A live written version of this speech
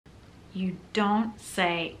You don't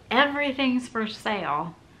say everything's for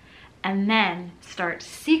sale and then start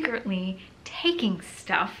secretly taking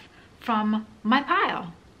stuff from my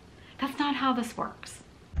pile. That's not how this works.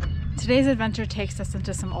 Today's adventure takes us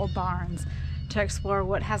into some old barns to explore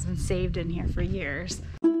what has been saved in here for years.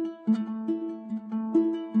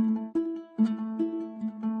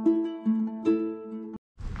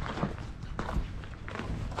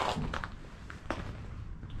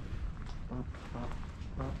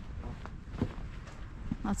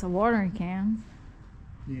 Lots of watering cans.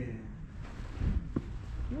 Yeah.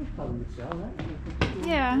 It was probably would sell, right?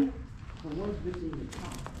 Yeah. But what is this even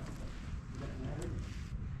top? Does that matter?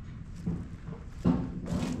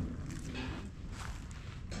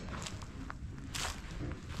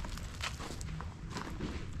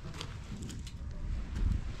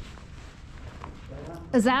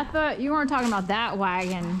 Is that the, you weren't talking about that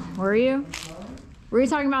wagon, were you? Were you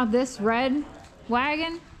talking about this red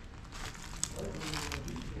wagon?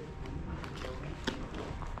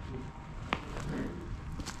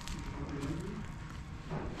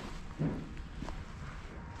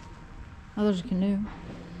 Oh, there's a canoe.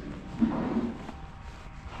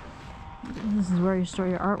 This is where you store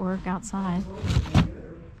your artwork outside.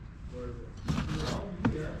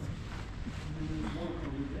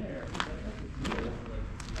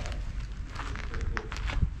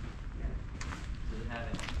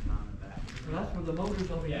 That's where the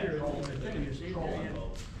motor's over here. You see that?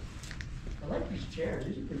 I like these chairs.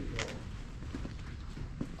 These are pretty cool.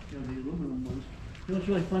 You know, the aluminum ones. You know, it's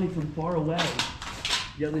really funny from far away.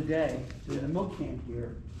 The other day, so we had a milk can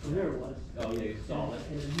here. And there it was. Oh yeah, you saw it.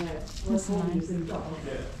 And it had That's nice. things up.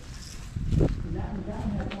 Yeah. And that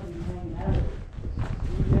had something hanging out of it.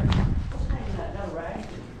 What's hanging out? That rag?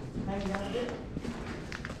 Hanging out of it?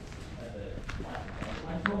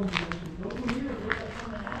 I told him, go over here, look at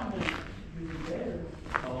something out and you were there.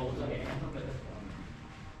 Oh, okay.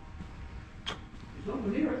 It's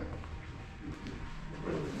over here.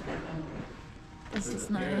 This is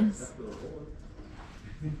nice.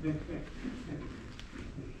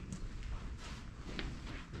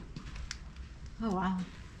 Oh wow.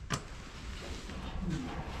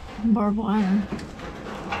 Barbed wire.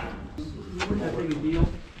 Wasn't that big a deal?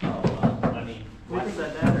 I mean, what's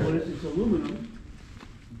that matter? What is it? It's aluminum.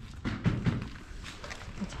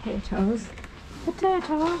 Potatoes.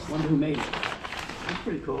 Potatoes. Wonder who made it. That's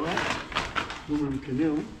pretty cool, right? Aluminum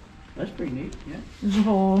canoe. That's pretty neat, yeah. There's a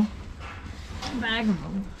whole bag of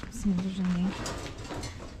them. See if there's any.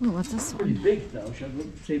 Ooh, what's this Pretty one? big though. Should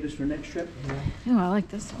I save this for next trip? Ooh, I like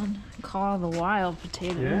this one. Call the wild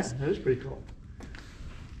potatoes. that is pretty cool.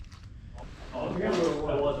 Oh, it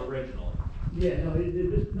was original. Yeah, no,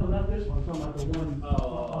 no, not this one. I'm talking about the one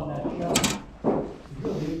on that shelf. It's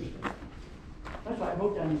really interesting. That's why I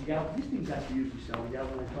wrote down these gal. These things actually usually sell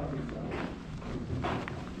galvanized buckets stuff.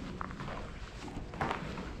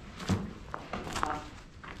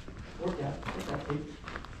 Work out, please.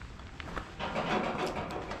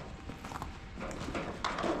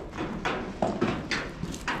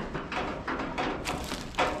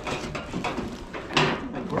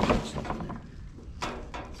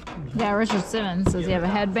 Yeah, Richard Simmons. Does he have a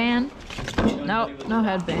headband? Nope, no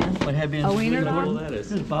headband. What headband? A wiener dog? That This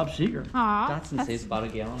is. is Bob Seger. Aw, Datsun saves about a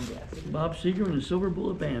gallon of gas. Bob Seger and the Silver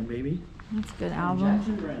Bullet Band, baby. that's a good And album.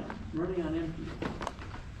 Jackson Brown, running on empty.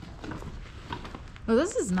 Oh,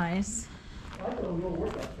 this is nice. I like the little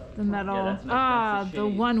workout stuff. The metal. Yeah, that's nice. Ah, That's a the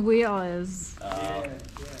shade. one wheel is. Yeah. You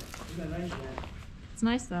got a nice one. It's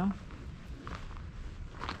nice though.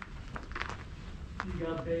 You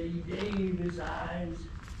got Betty Davis eyes.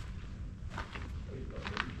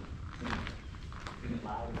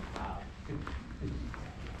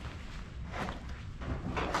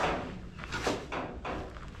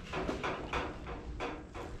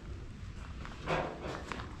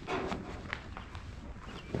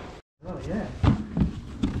 Oh yeah.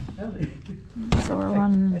 So we're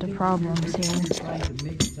running into problems here. Trying to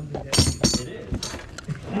make something that It is.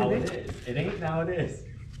 Now it is. It ain't now it is.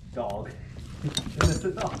 Dog. It's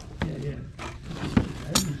a dog. yeah.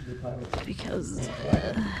 Because.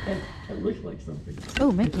 That looks like something.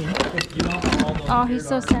 Oh, Mickey. You know all those Oh, he's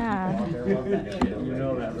so weird sad. artists out there love that shit. You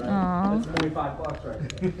know that, right? Aw. That's $25 right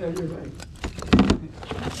there. Yeah, you're right.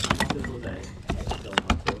 This was a still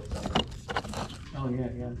not good. Oh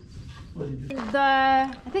yeah. What did you do?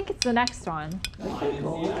 I think it's the next one. I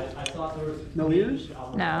didn't see it. I thought there was. No ears?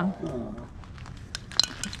 No. Oh.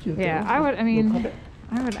 Yeah, I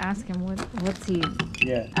would ask him what's he.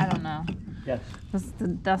 Yeah. I don't know. Yes.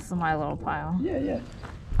 That's my little pile. Yeah.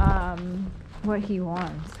 What he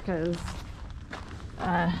wants, because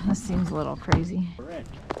this seems a little crazy. Correct.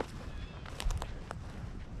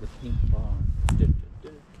 the pink bar.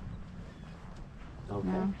 Okay.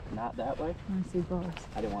 No. Not that way. Let me see both.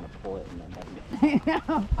 I didn't want to pull it and then have to get.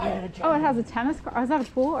 I know. Oh, it has a tennis court. Oh, is that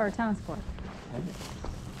a pool or a tennis court?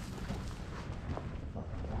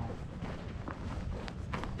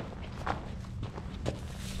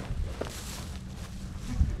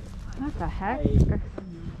 What the heck?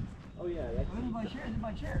 Oh yeah, that's. Where's my chairs?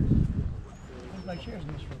 My chairs. Where's my chairs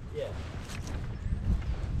in this room? Yeah.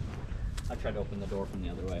 I tried to open the door from the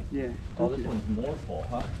other way. Yeah. Oh, this one's more full,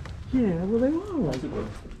 huh? Yeah, well they are like.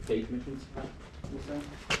 Stage missions.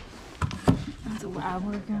 That's a wild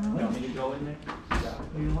workout. You want me to go in there?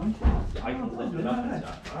 You want? I can lift it up and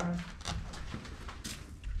stuff. All right.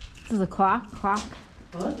 This is a clock. I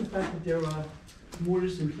like the fact that they're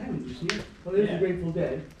Mortis and Kennedy. You see it? Oh, there's Yeah. the Grateful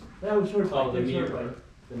Dead. That was her fight. Oh, the That's her mirror. fight.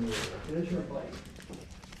 The mirror. That's her fight.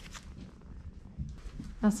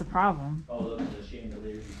 That's the problem. Oh, those are the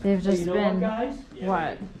chandeliers. They've Hey, just you know been. what, guys? Yeah,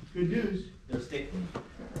 What? Good news. They're sticking.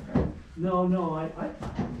 No,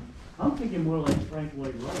 I'm thinking more like Frank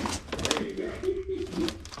Lloyd Wright. There you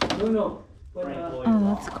go. No, but Frank Lloyd Oh,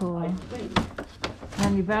 Wright. that's cool. I think.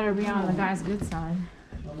 Then you better be on the guy's good side.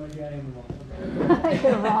 Oh my God, I'm wrong.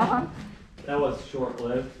 You're wrong. That was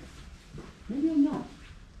short-lived. Maybe I'm not.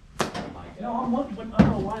 Oh my No, god. I'm wondering, but I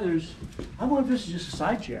don't know why there's. I wonder if this is just a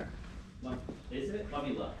side chair. Is it? Let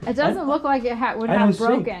me look. It doesn't look like it would I have don't see.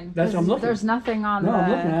 broken. That's what I'm 'cause looking. There's nothing on No, the. I'm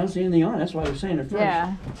looking. I don't see anything on it. That's why I was saying it first.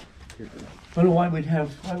 Yeah. I don't know why would we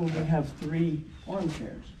have 3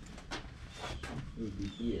 armchairs? It would be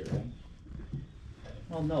here, right?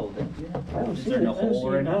 Well, no. I don't Is see there it. no hole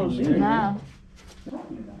or I don't anything see in it. there? No.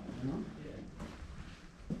 Talking about it, you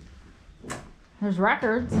know? There's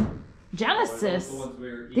records. Genesis. The ones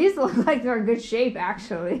we were eating These look like they're in good shape,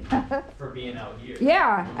 actually. for being out here.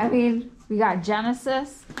 Yeah, I mean, we got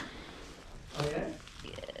Genesis, Oh yeah.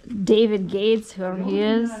 David Gates, whoever The he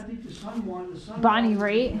only thing is. I think the son Bonnie was,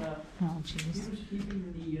 Raitt. He Oh, jeez. was keeping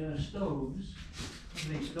the stoves.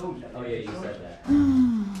 They stoves out Oh there. yeah, you said that.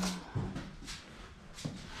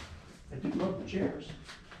 I do love the chairs.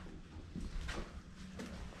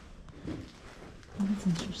 That's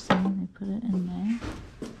interesting. They put it in there.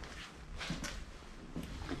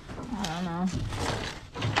 I don't know.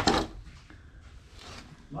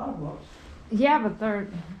 A lot of books. Yeah, but they're.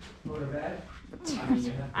 Go to bed. I mean,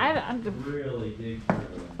 you have I'm. to really dig through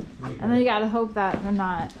them. And then you gotta hope that they're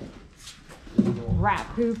not rat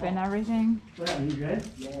poop and everything. What happened? You good?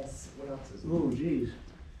 Yes. What else is Oh, jeez.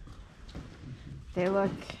 They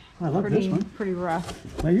look I love this one. pretty rough.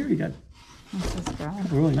 Right here you got What's this guy? a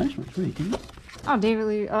really nice one. Sweet. Can you? Oh, David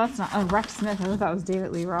Lee. Oh, that's not. Oh, Rex Smith. I thought that was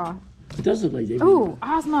David Lee Roth. It does look like David. Ooh,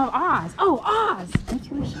 Ozma of Oz. Oh, Oz. That's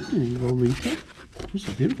what I said. You go read that. This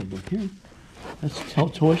is a beautiful book here. That's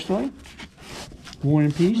Toy Story. War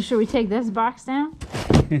and Peace. Should we take this box down?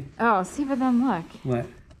 Oh, see for them. Look, What?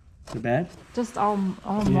 The bad? just all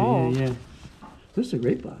Yeah, mold. yeah, yeah. This is a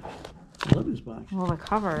great box. I love this box. Well, the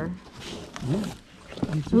cover. Yeah.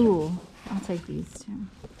 Ooh, I'll take these too.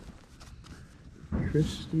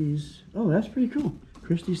 Christie's. Oh, that's pretty cool.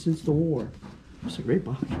 Christie's Since the War. That's a great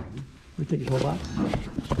box. We take the whole box. I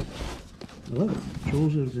love it.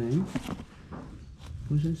 Jules of Zane.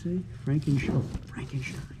 What does that say? Frankenstein.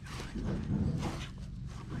 Frankenstein. Oh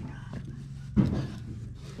my God.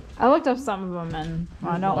 I looked up some of them and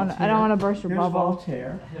well, I don't want to burst your Here's bubble.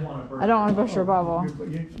 Voltaire. I don't want to burst your bubble.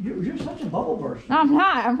 You're such a bubble burster. No, I'm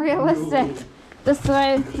not. I'm realistic. This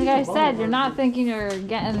way, like I said, you're not thinking you're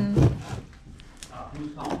getting.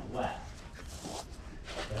 Who's calling West?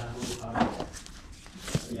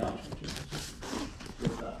 Yeah.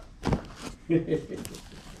 What's up?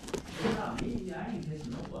 Not me. I ain't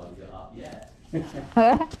hitting nobody up yet.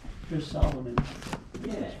 Chris Solomon.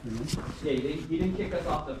 Yeah. Yeah, he didn't kick us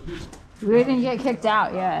off the feet. We didn't get kicked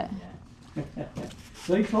out yet.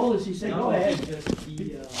 So he told us, he said, go ahead. He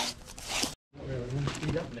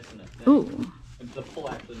missing a thing. Ooh, The pull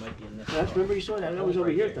actually might be in this. That's, remember you saw that? That was over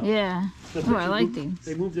here though. yeah. The Oh, I pictures like moved- these.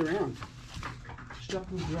 They moved around. Stuff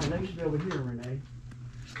moved around. That used to be over here, Renee.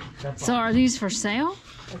 That So are these for sale?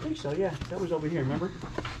 I think so, yeah. That was over here, remember?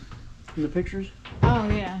 In the pictures? Oh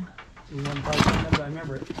yeah. You want to buy I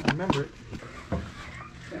remember it. I remember it.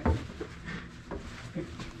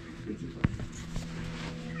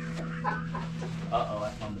 Uh-oh, I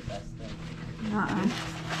found the best thing.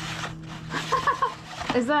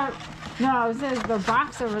 Is that? No, it says the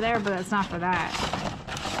box over there, but it's not for that.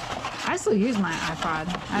 I still use my iPod.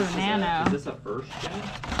 I have a Is Nano. this a first gen?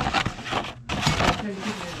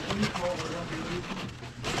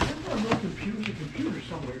 Computer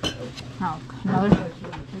somewhere. Oh, another.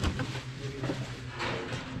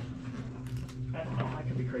 I don't know, I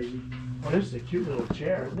could be crazy. Or this is a cute little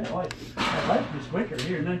chair, isn't it? Oh, I like this wicker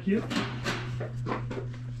here, isn't that cute?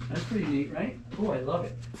 That's pretty neat, right? Oh, I love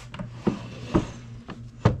it.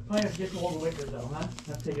 Probably have to get all the wickers though, huh?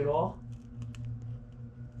 Have to take it all?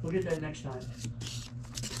 We'll get that next time.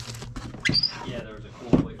 Yeah, there was a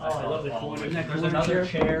cool way. Oh, I love the corner. Isn't that There's corner another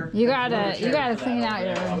chair? chair. You gotta clean out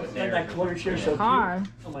your Isn't that corner chair so car. cute?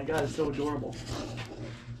 Oh my god, it's so adorable.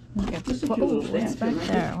 Look at Just a the- cute little ooh, what's stand, back too, right?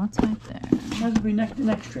 there? What's back there? Has to be next to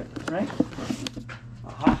next trip, right?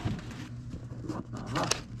 Aha. Aha.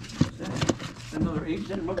 What's that? Another egg, is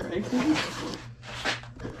that another egg for you?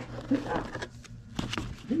 I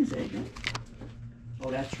think it's egg, right?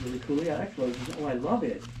 Oh, that's really cool. Yeah, that closes. Oh, I love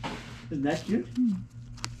it. Isn't that cute?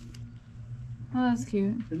 Oh, that's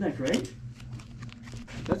cute. Isn't that great?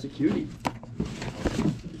 That's a cutie.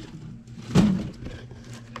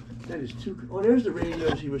 That is too. Oh, there's the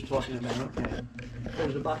radios he was talking about. Okay.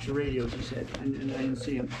 There's a box of radios, he said, and I didn't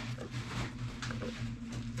see them.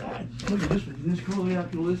 God, look at this one. Isn't this cool? Look how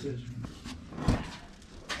cool this is.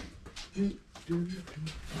 These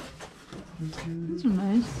are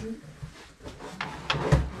nice.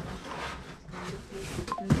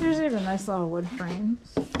 There's even nice little wood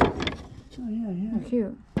frames. Oh, yeah, yeah. They're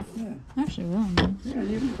cute. Yeah. Actually, really nice. Yeah,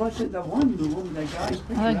 and even what's it, that one, the woman, that guy's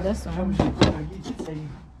picture. I like this one. He did say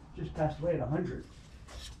he just passed away at 100.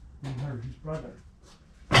 And her, his brother.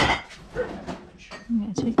 I'm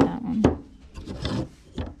gonna take that one.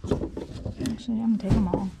 Actually, I'm gonna take them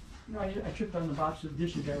all. You know, I tripped on the box of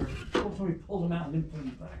dishes that were, somebody pulled them out and didn't put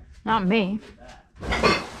them back. Not me. I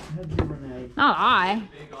had to give Renee. Not I.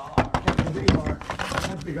 Big R. That's a big heart.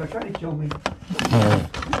 That's big heart. Try to kill me.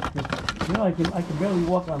 You know, I can barely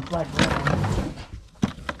walk on flat ground.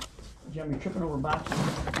 You got me tripping over boxes.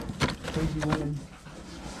 Crazy woman.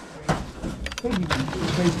 Crazy woman.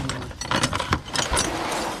 Crazy woman.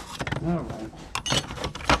 All right.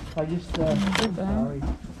 I just, I'm sorry.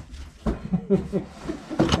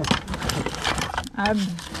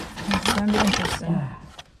 It's gonna be interesting.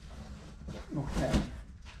 Okay.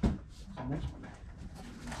 So next one.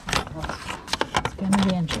 It's gonna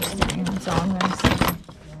be interesting. That's all I'm gonna say.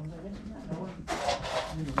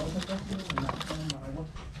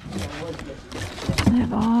 I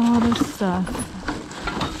have all this stuff.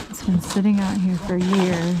 It's been sitting out here for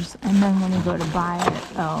years, and then when you go to buy it,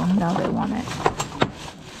 oh no, they want it.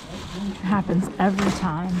 It happens every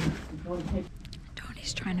time.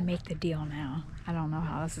 Tony's trying to make the deal now. I don't know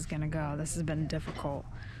how this is gonna go. This has been a difficult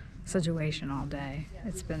situation all day.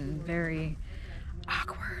 It's been very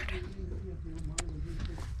awkward.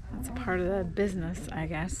 That's a part of the business, I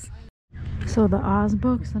guess. So the Oz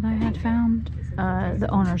books that I had found, the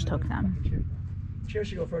owners took them.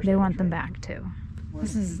 Cheers, you go first. They want them back too.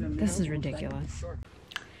 This is ridiculous.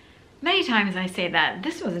 Many times I say that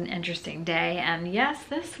this was an interesting day, and yes,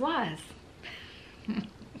 this was.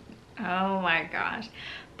 Oh my gosh.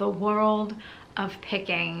 The world of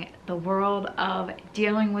picking, the world of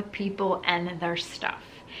dealing with people and their stuff.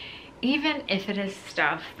 Even if it is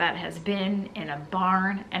stuff that has been in a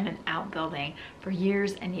barn and an outbuilding for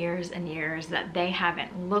years and years and years that they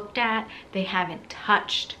haven't looked at, they haven't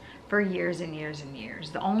touched for years and years and years.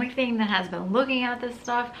 The only thing that has been looking at this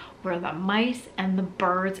stuff were the mice and the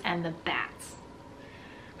birds and the bats.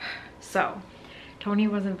 So Tony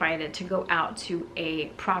was invited to go out to a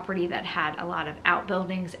property that had a lot of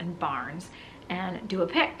outbuildings and barns and do a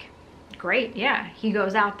pick. Great, yeah. He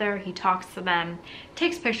goes out there, he talks to them,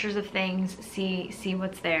 takes pictures of things, see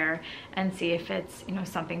what's there, and see if it's, you know,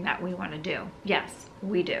 something that we want to do. Yes,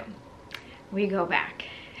 we do. We go back.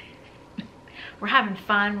 We're having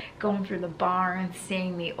fun going through the barn,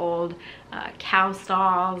 seeing the old cow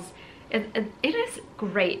stalls. It is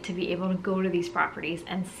great to be able to go to these properties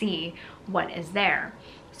and see what is there.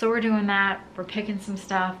 So we're doing that. We're picking some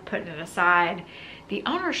stuff, putting it aside. The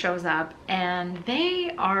owner shows up and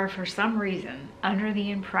they are, for some reason, under the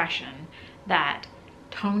impression that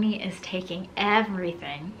Tony is taking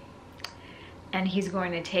everything and he's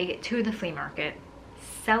going to take it to the flea market,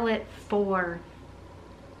 sell it for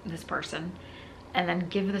this person, and then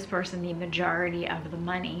give this person the majority of the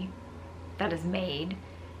money that is made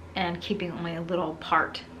and keeping only a little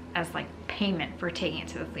part as like payment for taking it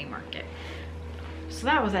to the flea market. So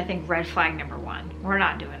that was, I think, red flag number one. We're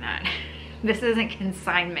not doing that. This isn't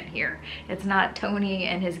consignment here. It's not Tony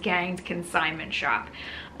and his gang's consignment shop.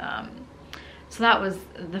 So that was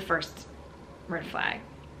the first red flag.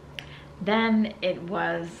 Then it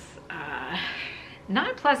was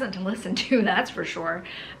not pleasant to listen to, that's for sure.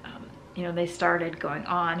 You know, they started going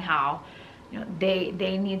on how, you know,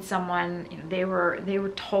 they need someone, you know, they were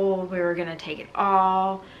told we were gonna take it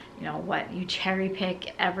all, you know, what, you cherry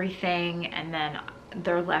pick everything, and then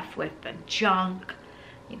they're left with the junk.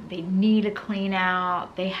 They need a clean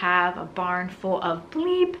out. They have a barn full of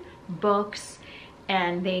bleep books,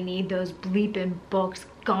 and they need those bleeping books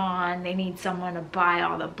gone. They need someone to buy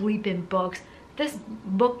all the bleeping books. This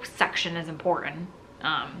book section is important.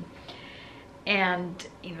 And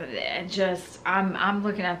you know, it just, I'm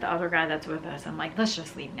looking at the other guy that's with us. I'm like, let's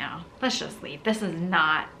just leave now. Let's just leave. This is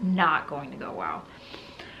not going to go well.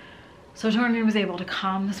 So Tony was able to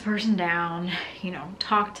calm this person down, you know,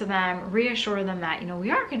 talk to them, reassure them that, you know,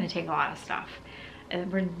 we are going to take a lot of stuff.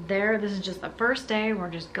 And we're there. This is just the first day.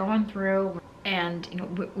 We're just going through, and you know,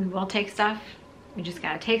 we will take stuff. We just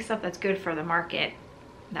got to take stuff that's good for the market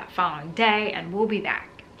that following day, and we'll be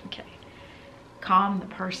back. Okay. Calm the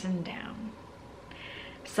person down.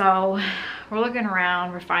 So we're looking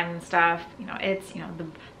around, we're finding stuff, you know, it's, you know,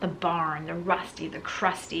 the barn, the rusty, the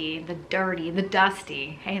crusty, the dirty, the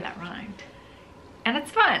dusty. Hey, that rhymed. And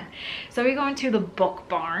it's fun. So we go into the book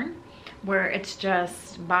barn, where it's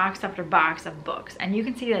just box after box of books. And you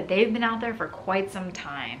can see that they've been out there for quite some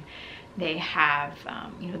time. They have,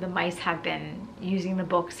 you know, the mice have been using the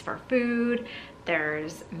books for food.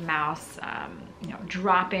 There's mouse, you know,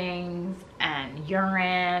 droppings and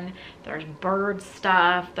urine. There's bird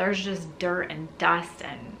stuff. There's just dirt and dust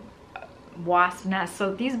and wasp nests.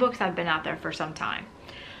 So these books have been out there for some time.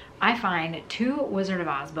 I find 2 Wizard of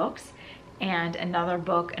Oz books and another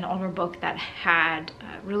book, an older book that had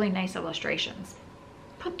really nice illustrations.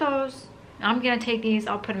 Put those. I'm gonna take these,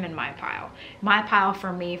 I'll put them in my pile. My pile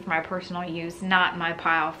for me, for my personal use, not my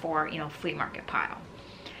pile for, you know, flea market pile.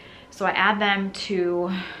 So I add them to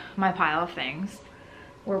my pile of things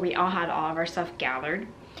where we all had all of our stuff gathered.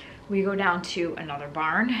 We go down to another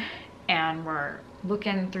barn and we're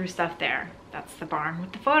looking through stuff there. That's the barn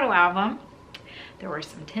with the photo album. There were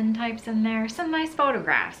some tin types in there, some nice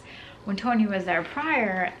photographs. When Tony was there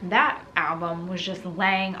prior, that album was just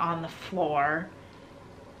laying on the floor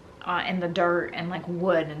in the dirt and like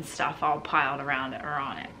wood and stuff all piled around it or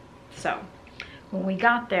on it. So when we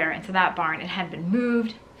got there into that barn, it had been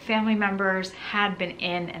moved. Family members had been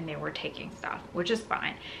in and they were taking stuff, which is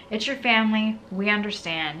fine. It's your family, we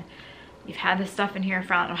understand. You've had this stuff in here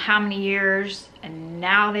for I don't know how many years, and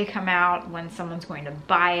now they come out when someone's going to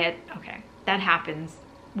buy it. Okay, that happens,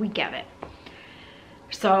 we get it.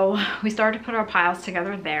 So we started to put our piles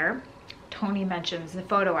together there. Tony mentions the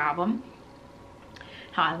photo album,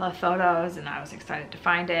 how I love photos, and I was excited to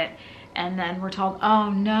find it. And then we're told, oh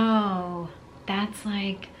no, that's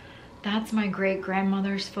my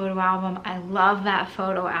great-grandmother's photo album. I love that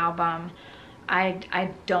photo album.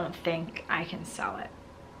 I don't think I can sell it.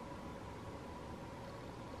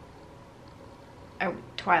 Oh,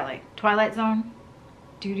 Twilight Zone.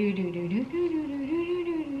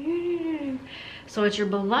 So it's your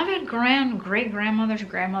beloved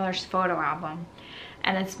great-grandmother's photo album,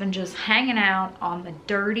 and it's been just hanging out on the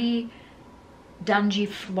dirty, dungy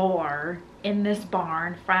floor in this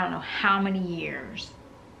barn for I don't know how many years.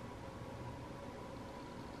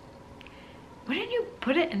 Wouldn't you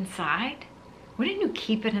put it inside? Wouldn't you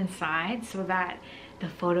keep it inside so that the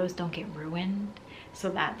photos don't get ruined, so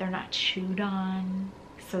that they're not chewed on,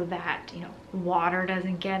 so that, you know, water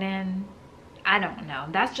doesn't get in? I don't know.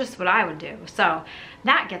 That's just what I would do. So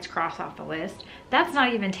that gets crossed off the list. That's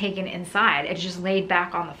not even taken inside. It's just laid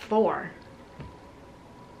back on the floor.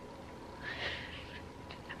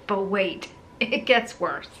 But wait, it gets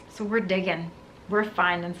worse. So we're digging, we're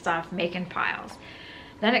finding stuff, making piles.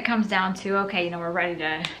 Then it comes down to, okay, you know, we're ready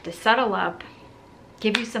to settle up,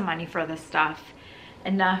 give you some money for this stuff,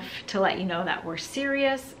 enough to let you know that we're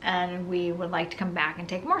serious and we would like to come back and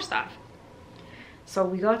take more stuff. So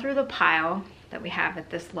we go through the pile that we have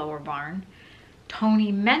at this lower barn.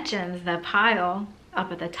 Tony mentions the pile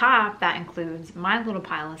up at the top that includes my little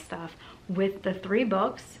pile of stuff with the 3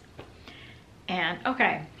 books. And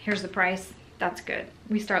okay, here's the price. That's good.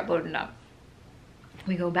 We start loading up.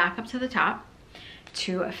 We go back up to the top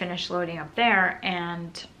to finish loading up there,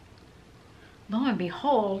 and lo and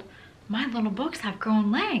behold, my little books have grown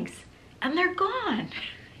legs and they're gone.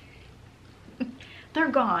 They're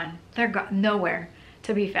gone. They're gone. Nowhere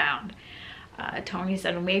to be found. Tony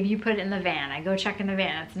said, well, maybe you put it in the van. I go check in the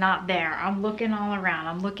van. It's not there. I'm looking all around.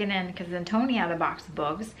 I'm looking in, because then Tony had a box of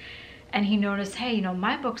books and he noticed, hey, you know,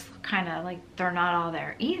 my books look kind of like they're not all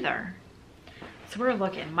there either. So we're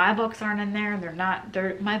looking. My books aren't in there.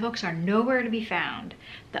 My books are nowhere to be found.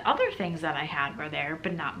 The other things that I had were there,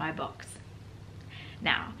 but not my books.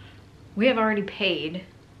 Now, we have already paid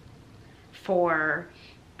for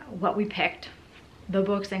what we picked, the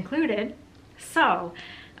books included. So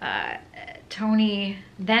Tony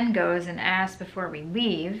then goes and asks before we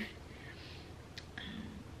leave,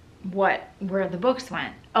 where the books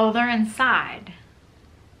went. Oh, they're inside.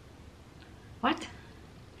 What?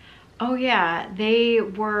 Oh yeah, they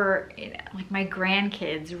were, like, my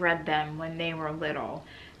grandkids read them when they were little.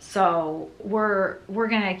 So we're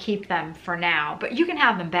gonna keep them for now, but you can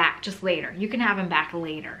have them back just later. You can have them back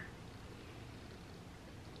later.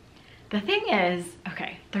 The thing is,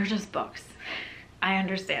 okay, they're just books. I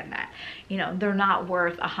understand that. You know, they're not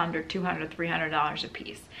worth $100, $200, $300 a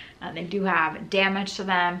piece. They do have damage to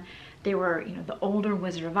them. They were, you know, the older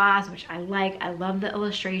Wizard of Oz, which I like. I love the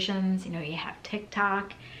illustrations. You know, you have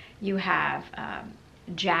TikTok, you have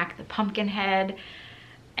Jack the Pumpkinhead,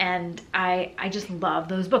 and I just love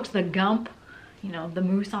those books. The Gump, you know, the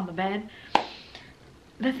moose on the bed.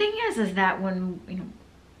 The thing is that when, you know,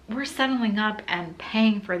 we're settling up and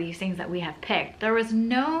paying for these things that we have picked, there was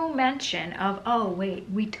no mention of, oh wait,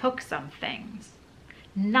 we took some things.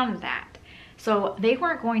 None of that. So they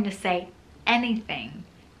weren't going to say anything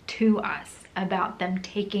to us about them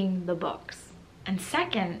taking the books. And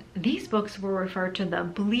second, these books were referred to the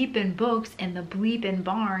bleepin' books in the bleepin'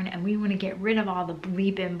 barn, and we want to get rid of all the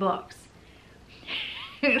bleepin' books.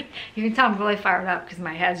 You can tell I'm really fired up because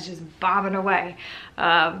my head's just bobbing away.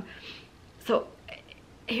 So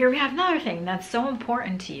here we have another thing that's so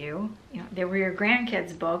important to you. You know, they were your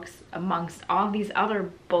grandkids' books amongst all these other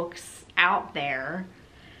books out there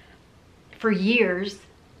for years.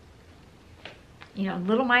 You know,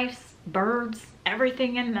 little mice, birds,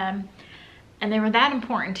 everything in them. And they were that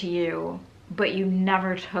important to you, but you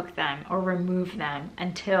never took them or removed them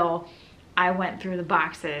until I went through the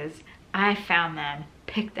boxes, I found them,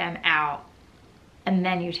 picked them out, and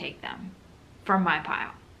then you take them from my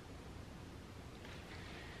pile.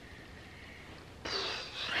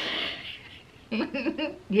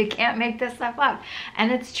 You can't make this stuff up.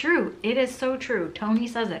 And it's true. It is so true. Tony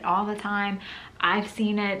says it all the time. I've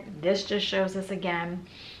seen it. This just shows us again.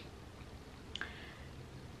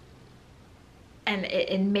 And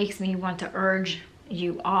it makes me want to urge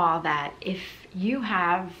you all that if you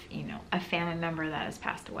have, you know, a family member that has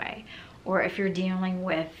passed away, or if you're dealing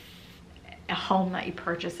with a home that you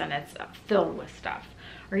purchase and it's filled with stuff,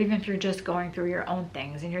 or even if you're just going through your own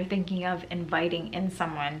things and you're thinking of inviting in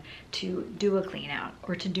someone to do a clean out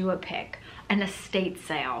or to do a pick, an estate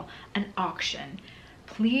sale, an auction,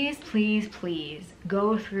 please, please, please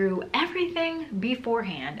go through everything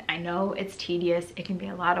beforehand. I know it's tedious. It can be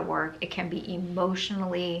a lot of work. It can be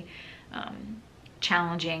emotionally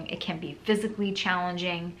challenging. It can be physically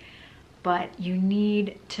challenging, but you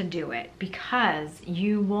need to do it because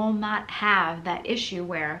you will not have that issue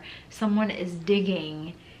where someone is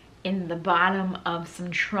digging in the bottom of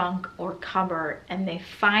some trunk or cupboard and they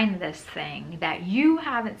find this thing that you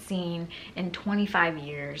haven't seen in 25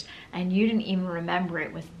 years and you didn't even remember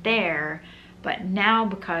it was there, but now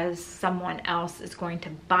because someone else is going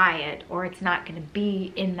to buy it or it's not going to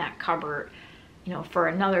be in that cupboard, you know, for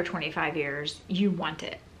another 25 years, you want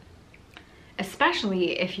it.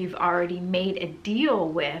 Especially if you've already made a deal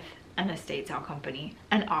with an estate sale company,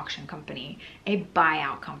 an auction company, a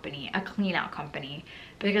buyout company, a clean out company,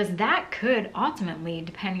 because that could ultimately,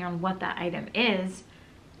 depending on what that item is,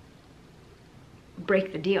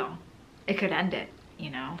 break the deal. It could end it,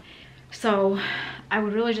 you know. So I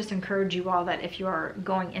would really just encourage you all that if you are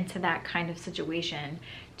going into that kind of situation,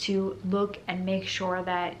 to look and make sure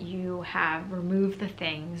that you have removed the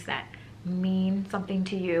things that mean something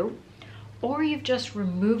to you, or you've just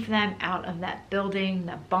removed them out of that building,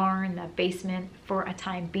 the barn, the basement for a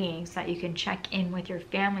time being so that you can check in with your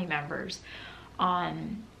family members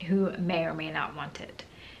on who may or may not want it.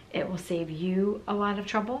 It will save you a lot of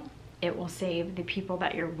trouble. It will save the people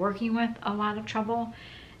that you're working with a lot of trouble.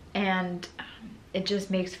 And it just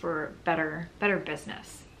makes for better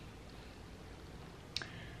business.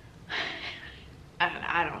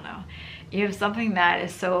 I don't know. You have something that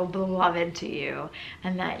is so beloved to you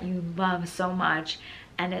and that you love so much,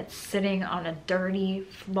 and it's sitting on a dirty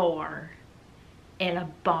floor in a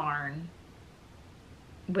barn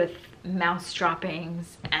with mouse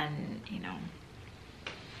droppings and, you know,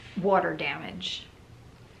 water damage.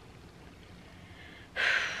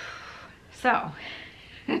 So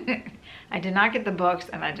I did not get the books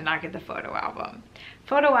and I did not get the photo album.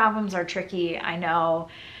 Photo albums are tricky. I know,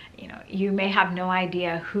 you know, you may have no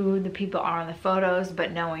idea who the people are in the photos,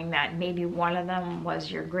 but knowing that maybe one of them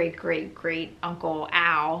was your great Uncle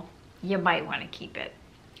Al, you might want to keep it.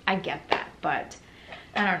 I get that, but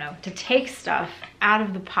I don't know, to take stuff out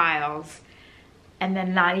of the piles and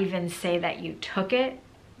then not even say that you took it,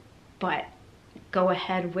 but go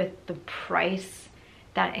ahead with the price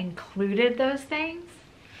that included those things.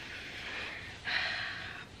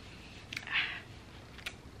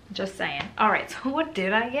 Just saying. All right, so what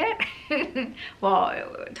did I get?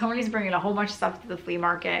 Well, Tony's bringing a whole bunch of stuff to the flea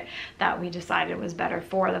market that we decided was better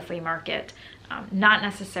for the flea market, not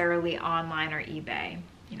necessarily online or eBay.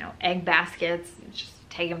 You know, egg baskets, just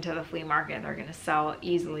take them to the flea market. They're gonna sell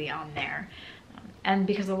easily on there. And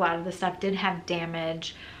because a lot of the stuff did have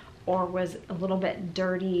damage or was a little bit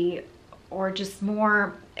dirty or just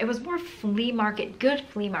more, it was more flea market, good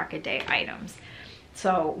flea market day items.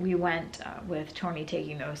 So we went with Tony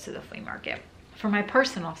taking those to the flea market. For my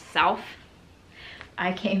personal self,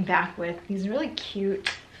 I came back with these really cute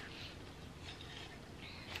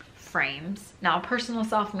frames. Now, personal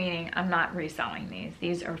self meaning I'm not reselling these.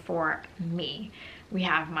 These are for me. We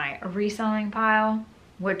have my reselling pile,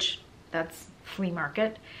 which that's flea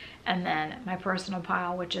market, and then my personal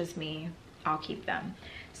pile, which is me. I'll keep them.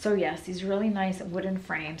 So yes, these really nice wooden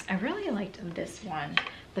frames. I really liked this one,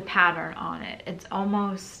 the pattern on it. It's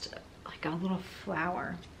almost like a little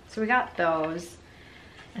flower. So we got those.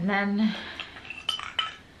 And then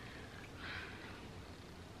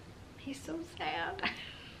he's so sad.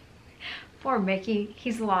 Poor Mickey,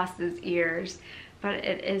 he's lost his ears, but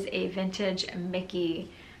it is a vintage Mickey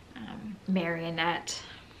marionette.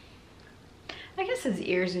 I guess his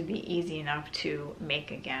ears would be easy enough to make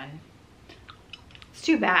again. It's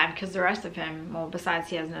too bad because the rest of him, well, besides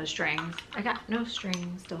he has no strings, I got no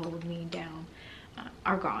strings to hold me down,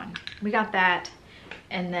 are gone. We got that.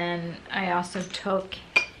 And then I also took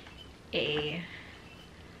a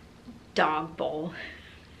dog bowl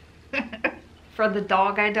for the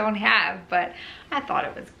dog I don't have, but I thought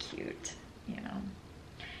it was cute, you know.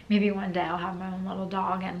 Maybe one day I'll have my own little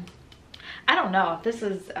dog, and I don't know if this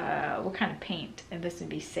is what kind of paint, if this would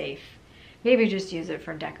be safe. Maybe just use it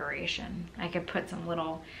for decoration. I could put some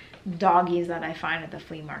little doggies that I find at the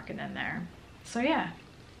flea market in there. So yeah,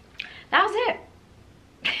 that was it.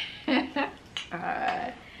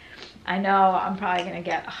 I know I'm probably gonna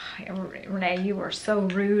get, oh, Renee, you were so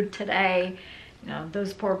rude today. You know,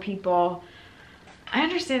 those poor people. I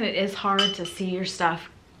understand it is hard to see your stuff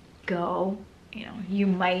go. You know, you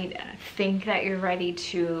might think that you're ready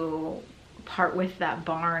to part with that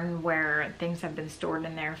barn where things have been stored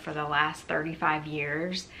in there for the last 35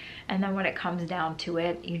 years. And then when it comes down to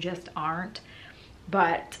it, you just aren't.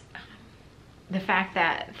 But the fact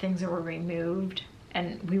that things were removed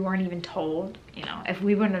and we weren't even told, you know, if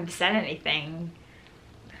we wouldn't have said anything,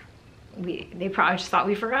 they probably just thought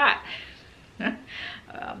we forgot.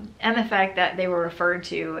 And the fact that they were referred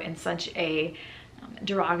to in such a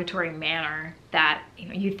derogatory manner that, you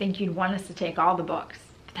know, you'd think you'd want us to take all the books,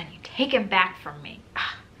 but then you take them back from me.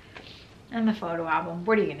 And the photo album,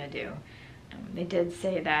 what are you gonna do? They did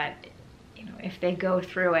say that, you know, if they go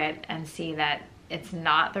through it and see that it's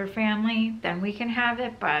not their family, then we can have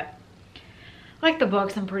it, but like the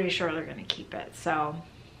books, I'm pretty sure they're gonna keep it. So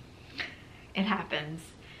it happens.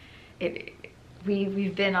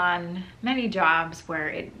 We've been on many jobs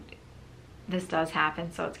where this does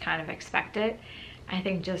happen, so it's kind of expected. I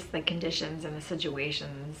think just the conditions and the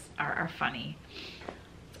situations are funny.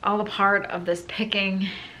 It's all a part of this picking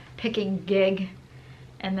gig,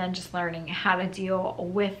 and then just learning how to deal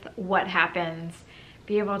with what happens,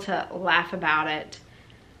 be able to laugh about it,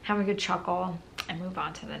 have a good chuckle, and move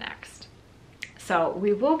on to the next. So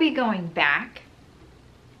we will be going back,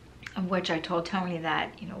 of which I told Tony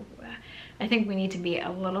that, you know, I think we need to be a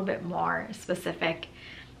little bit more specific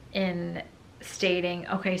in stating,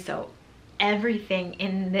 okay, so everything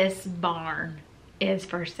in this barn is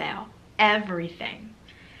for sale. Everything.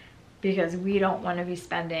 Because we don't want to be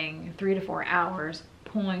spending 3 to 4 hours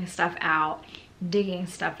pulling stuff out, digging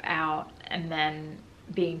stuff out, and then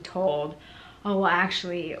being told, oh, well,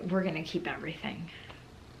 actually, we're going to keep everything.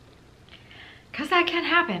 Because that can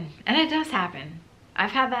happen, and it does happen. I've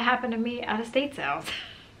had that happen to me at estate sales.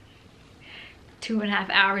 2.5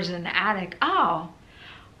 hours in the attic. Oh,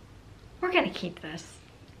 we're gonna keep this.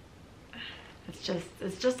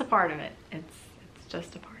 It's just a part of it. It's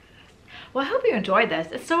just a part of this. Well, I hope you enjoyed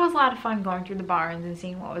this. It still was a lot of fun going through the barns and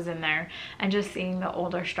seeing what was in there and just seeing the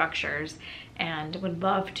older structures, and would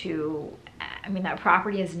love to, I mean, that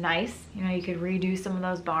property is nice. You know, you could redo some of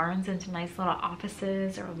those barns into nice little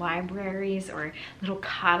offices or libraries or little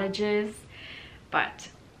cottages, but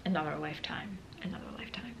another lifetime, another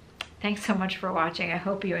lifetime. Thanks so much for watching. I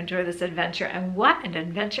hope you enjoyed this adventure, and what an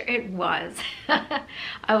adventure it was.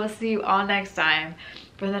 I will see you all next time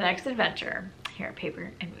for the next adventure here at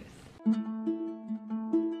Paper and Moose.